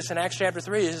looking at this in Acts chapter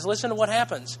 3 is listen to what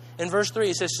happens. In verse 3,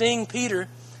 it says, "Seeing Peter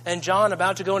and John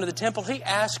about to go into the temple, he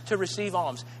asked to receive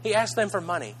alms." He asked them for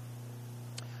money.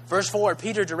 Verse 4,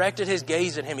 Peter directed his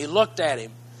gaze at him. He looked at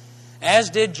him, as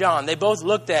did John. They both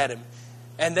looked at him.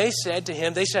 And they said to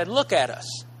him, "Look at us."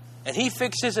 And he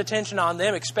fixed his attention on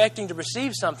them, expecting to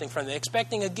receive something from them,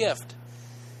 expecting a gift.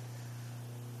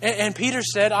 And Peter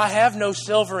said, "I have no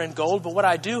silver and gold, but what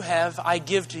I do have, I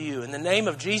give to you. In the name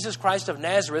of Jesus Christ of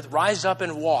Nazareth, rise up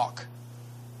and walk."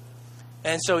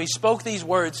 And so he spoke these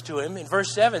words to him. And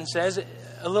verse 7 says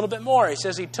a little bit more. He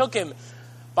says he took him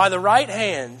by the right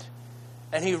hand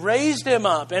and he raised him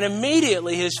up. And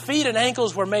immediately his feet and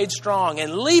ankles were made strong.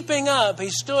 And leaping up,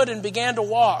 he stood and began to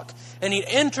walk. And he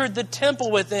entered the temple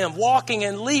with them, walking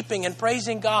and leaping and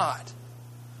praising God.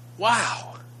 Wow.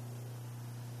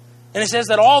 And it says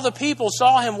that all the people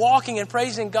saw him walking and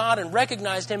praising God and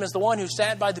recognized him as the one who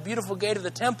sat by the beautiful gate of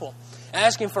the temple,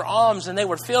 asking for alms, and they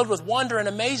were filled with wonder and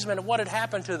amazement at what had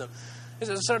happened to them.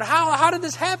 So how did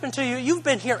this happen to you? You've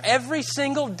been here every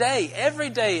single day, every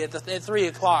day at 3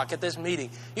 o'clock at this meeting.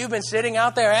 You've been sitting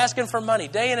out there asking for money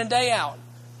day in and day out.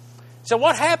 So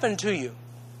what happened to you?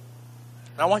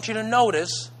 And I want you to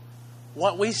notice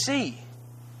what we see.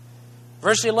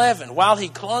 Verse 11, while he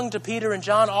clung to Peter and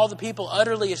John, all the people,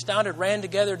 utterly astounded, ran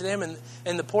together to them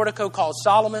in the portico called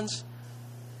Solomon's.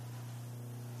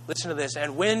 Listen to this.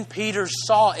 And when Peter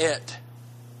saw it,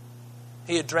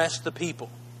 he addressed the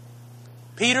people.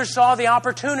 Peter saw the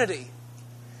opportunity.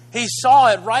 He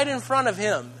saw it right in front of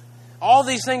him. All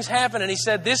these things happen, and he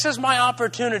said, this is my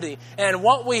opportunity. And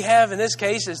what we have in this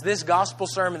case is this gospel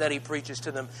sermon that he preaches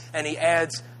to them. And he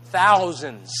adds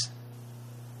thousands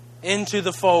into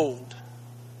the fold.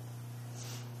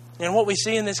 And what we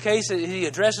see in this case, he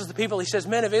addresses the people. He says,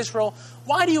 men of Israel,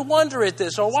 why do you wonder at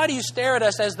this? Or why do you stare at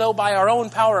us as though by our own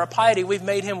power or piety we've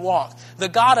made him walk? The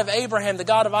God of Abraham, the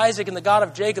God of Isaac, and the God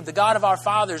of Jacob, the God of our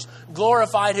fathers,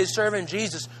 glorified his servant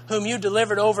Jesus, whom you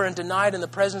delivered over and denied in the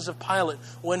presence of Pilate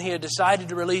when he had decided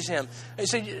to release him. He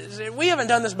said, we haven't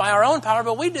done this by our own power,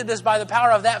 but we did this by the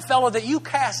power of that fellow that you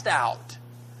cast out.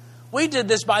 We did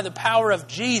this by the power of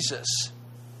Jesus.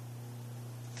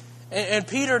 And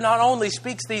Peter not only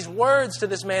speaks these words to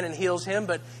this man and heals him,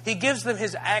 but he gives them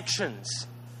his actions.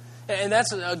 And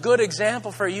that's a good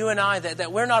example for you and I,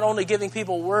 that we're not only giving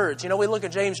people words. You know, we look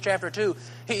at James chapter 2.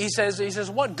 He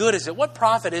says, what good is it? What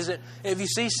profit is it if you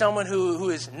see someone who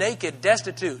is naked,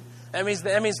 destitute? That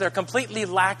means they're completely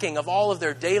lacking of all of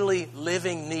their daily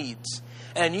living needs.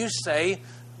 And you say,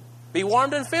 be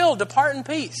warmed and filled, depart in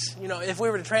peace. You know, if we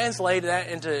were to translate that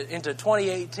into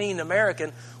 2018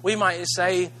 American, we might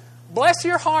say, bless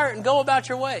your heart and go about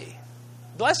your way.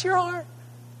 Bless your heart.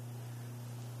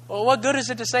 Well, what good is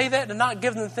it to say that and not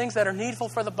give them the things that are needful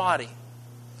for the body?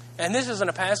 And this isn't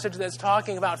a passage that's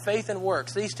talking about faith and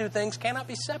works. These two things cannot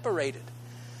be separated.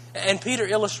 And Peter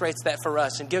illustrates that for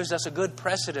us and gives us a good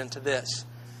precedent to this.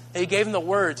 He gave him the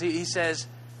words. He says,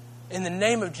 in the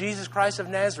name of Jesus Christ of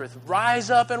Nazareth, rise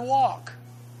up and walk.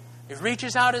 He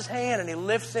reaches out his hand and he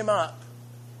lifts him up.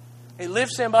 He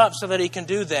lifts him up so that he can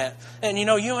do that. And you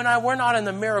know, you and I, we're not in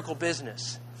the miracle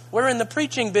business. We're in the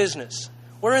preaching business.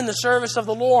 We're in the service of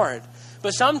the Lord.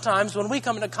 But sometimes when we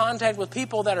come into contact with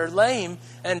people that are lame,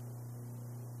 and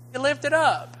you lift it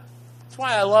up. That's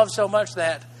why I love so much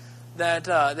that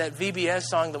VBS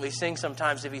song that we sing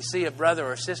sometimes. If you see a brother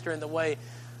or sister in the way,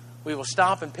 we will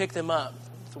stop and pick them up.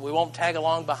 So we won't tag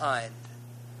along behind.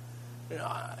 You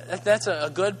know, that's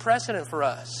a good precedent for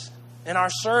us. In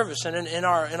our service and in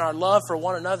our love for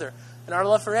one another, and our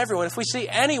love for everyone. If we see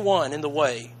anyone in the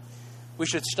way, we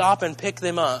should stop and pick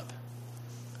them up.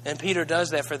 And Peter does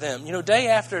that for them. You know, day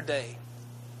after day,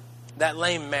 that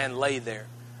lame man lay there.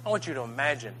 I want you to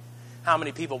imagine how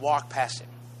many people walk past him.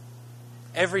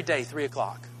 Every day, 3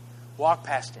 o'clock, walk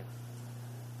past him.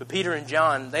 But Peter and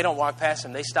John, they don't walk past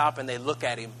him. They stop and they look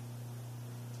at him.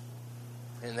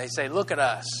 And they say, look at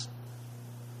us.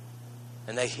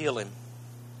 And they heal him.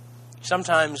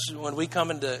 Sometimes when we come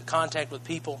into contact with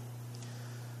people,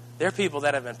 they're people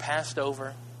that have been passed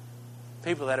over,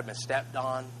 people that have been stepped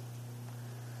on,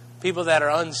 people that are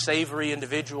unsavory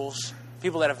individuals,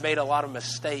 people that have made a lot of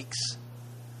mistakes.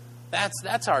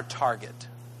 That's our target.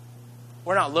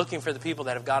 We're not looking for the people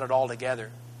that have got it all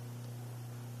together.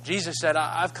 Jesus said,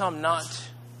 I've come not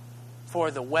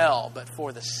for the well, but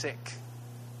for the sick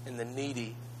and the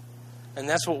needy. And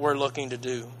that's what we're looking to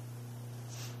do.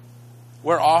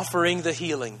 We're offering the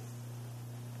healing.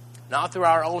 Not through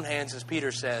our own hands, as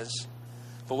Peter says,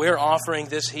 but we're offering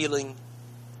this healing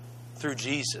through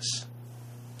Jesus.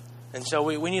 And so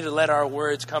we need to let our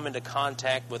words come into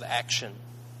contact with action.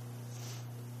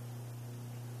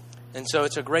 And so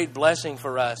it's a great blessing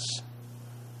for us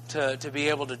to be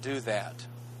able to do that.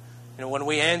 You know, when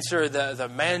we answer the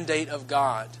mandate of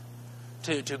God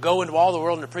to go into all the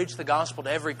world and to preach the gospel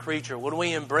to every creature, when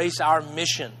we embrace our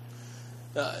mission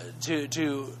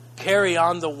to carry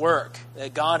on the work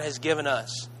that God has given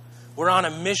us. We're on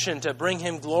a mission to bring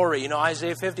Him glory. You know,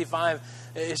 Isaiah 55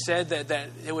 said that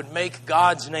it would make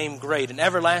God's name great, an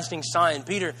everlasting sign.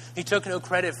 Peter, he took no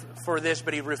credit for this,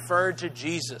 but he referred to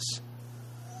Jesus.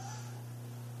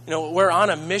 You know, we're on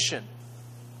a mission.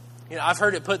 You know, I've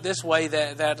heard it put this way,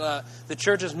 that the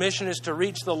church's mission is to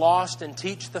reach the lost and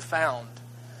teach the found.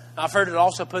 I've heard it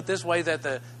also put this way, that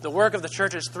the work of the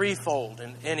church is threefold,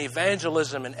 in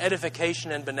evangelism and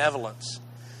edification and benevolence.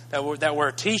 That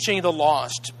we're teaching the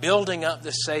lost, building up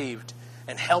the saved,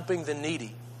 and helping the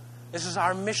needy. This is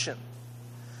our mission.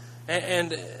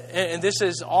 And this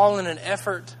is all in an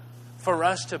effort for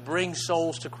us to bring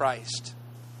souls to Christ,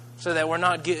 so that we're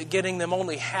not getting them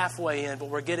only halfway in, but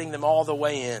we're getting them all the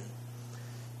way in.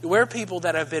 We're people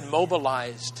that have been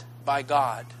mobilized by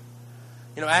God.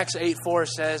 Acts 8:4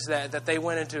 says that they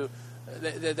went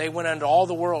into all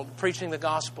the world preaching the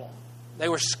gospel. They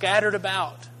were scattered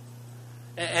about.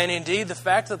 And indeed, the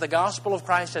fact that the gospel of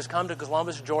Christ has come to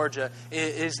Columbus, Georgia,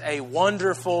 is a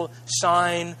wonderful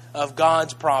sign of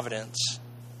God's providence.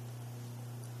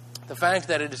 The fact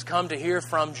that it has come to here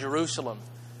from Jerusalem,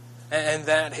 and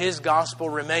that His gospel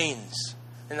remains,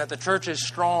 and that the church is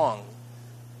strong,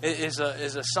 is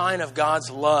a sign of God's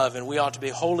love, and we ought to be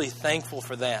wholly thankful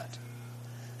for that.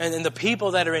 And the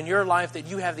people that are in your life that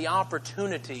you have the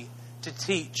opportunity to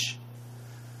teach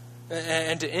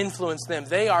and to influence them,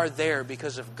 they are there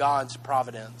because of God's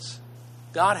providence.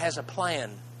 God has a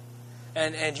plan,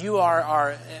 and you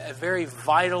are a very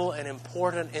vital and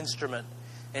important instrument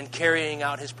in carrying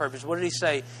out His purpose. What did He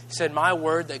say? He said, "My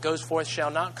word that goes forth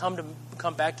shall not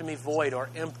come back to me void or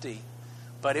empty,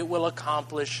 but it will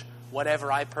accomplish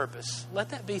whatever I purpose." Let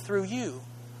that be through you.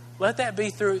 Let that be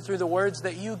through the words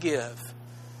that you give.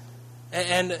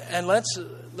 And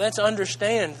let's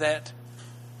understand that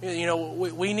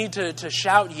we need to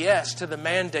shout yes to the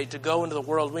mandate to go into the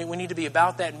world. We need to be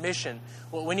about that mission.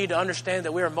 We need to understand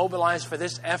that we are mobilized for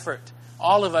this effort.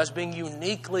 All of us being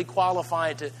uniquely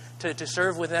qualified to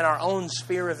serve within our own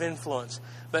sphere of influence.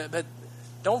 But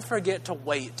don't forget to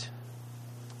wait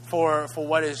for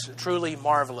what is truly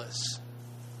marvelous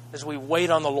as we wait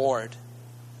on the Lord.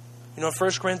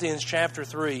 1 Corinthians chapter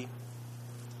 3,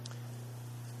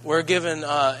 we're given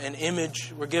an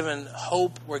image, we're given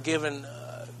hope, we're given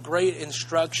great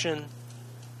instruction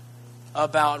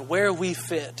about where we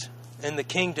fit in the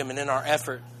kingdom and in our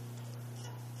effort.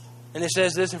 And it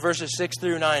says this in verses 6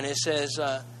 through 9. It says,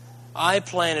 "I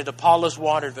planted, Apollos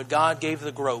watered, but God gave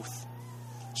the growth.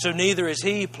 So neither is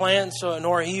he who plants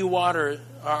nor he who waters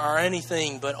or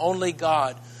anything, but only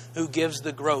God who gives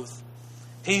the growth.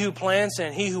 He who plants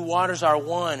and he who waters are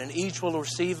one, and each will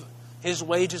receive his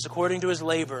wages according to his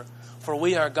labor. For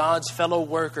we are God's fellow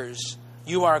workers.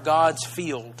 You are God's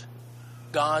field,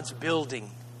 God's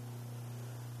building."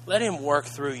 Let Him work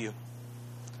through you.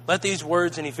 Let these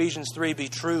words in Ephesians 3 be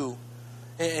true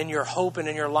in your hope and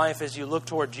in your life as you look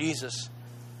toward Jesus.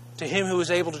 To Him who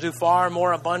is able to do far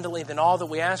more abundantly than all that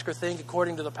we ask or think,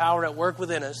 according to the power at work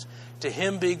within us, to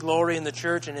Him be glory in the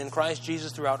church and in Christ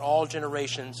Jesus throughout all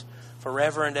generations,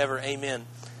 forever and ever. Amen.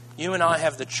 You and I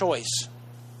have the choice.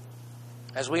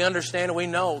 As we understand and we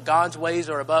know God's ways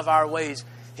are above our ways,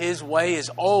 His way is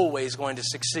always going to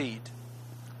succeed.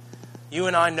 You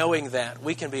and I, knowing that,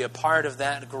 we can be a part of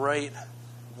that great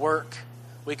work.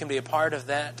 We can be a part of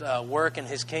that work in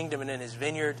His kingdom and in His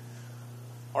vineyard,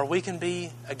 or we can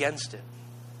be against it.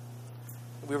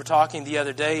 We were talking the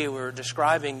other day, we were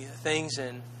describing things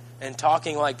and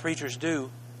talking like preachers do.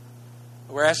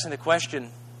 We're asking the question,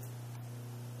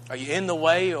 are you in the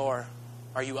way or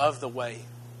are you of the way?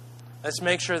 Let's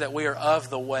make sure that we are of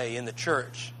the way in the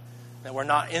church, that we're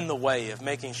not in the way of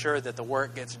making sure that the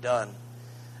work gets done.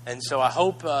 And so I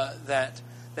hope that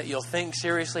you'll think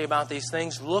seriously about these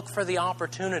things. Look for the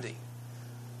opportunity.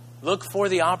 Look for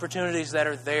the opportunities that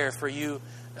are there for you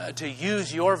to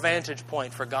use your vantage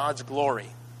point for God's glory.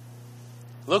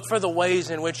 Look for the ways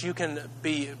in which you can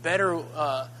be better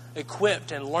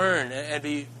equipped and learn and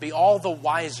be all the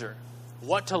wiser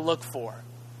what to look for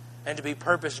and to be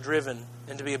purpose-driven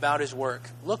and to be about His work.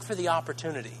 Look for the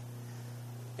opportunity.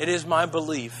 It is my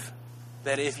belief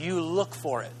that if you look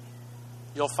for it,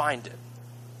 you'll find it.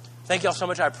 Thank you all so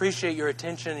much. I appreciate your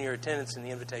attention and your attendance and the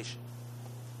invitation.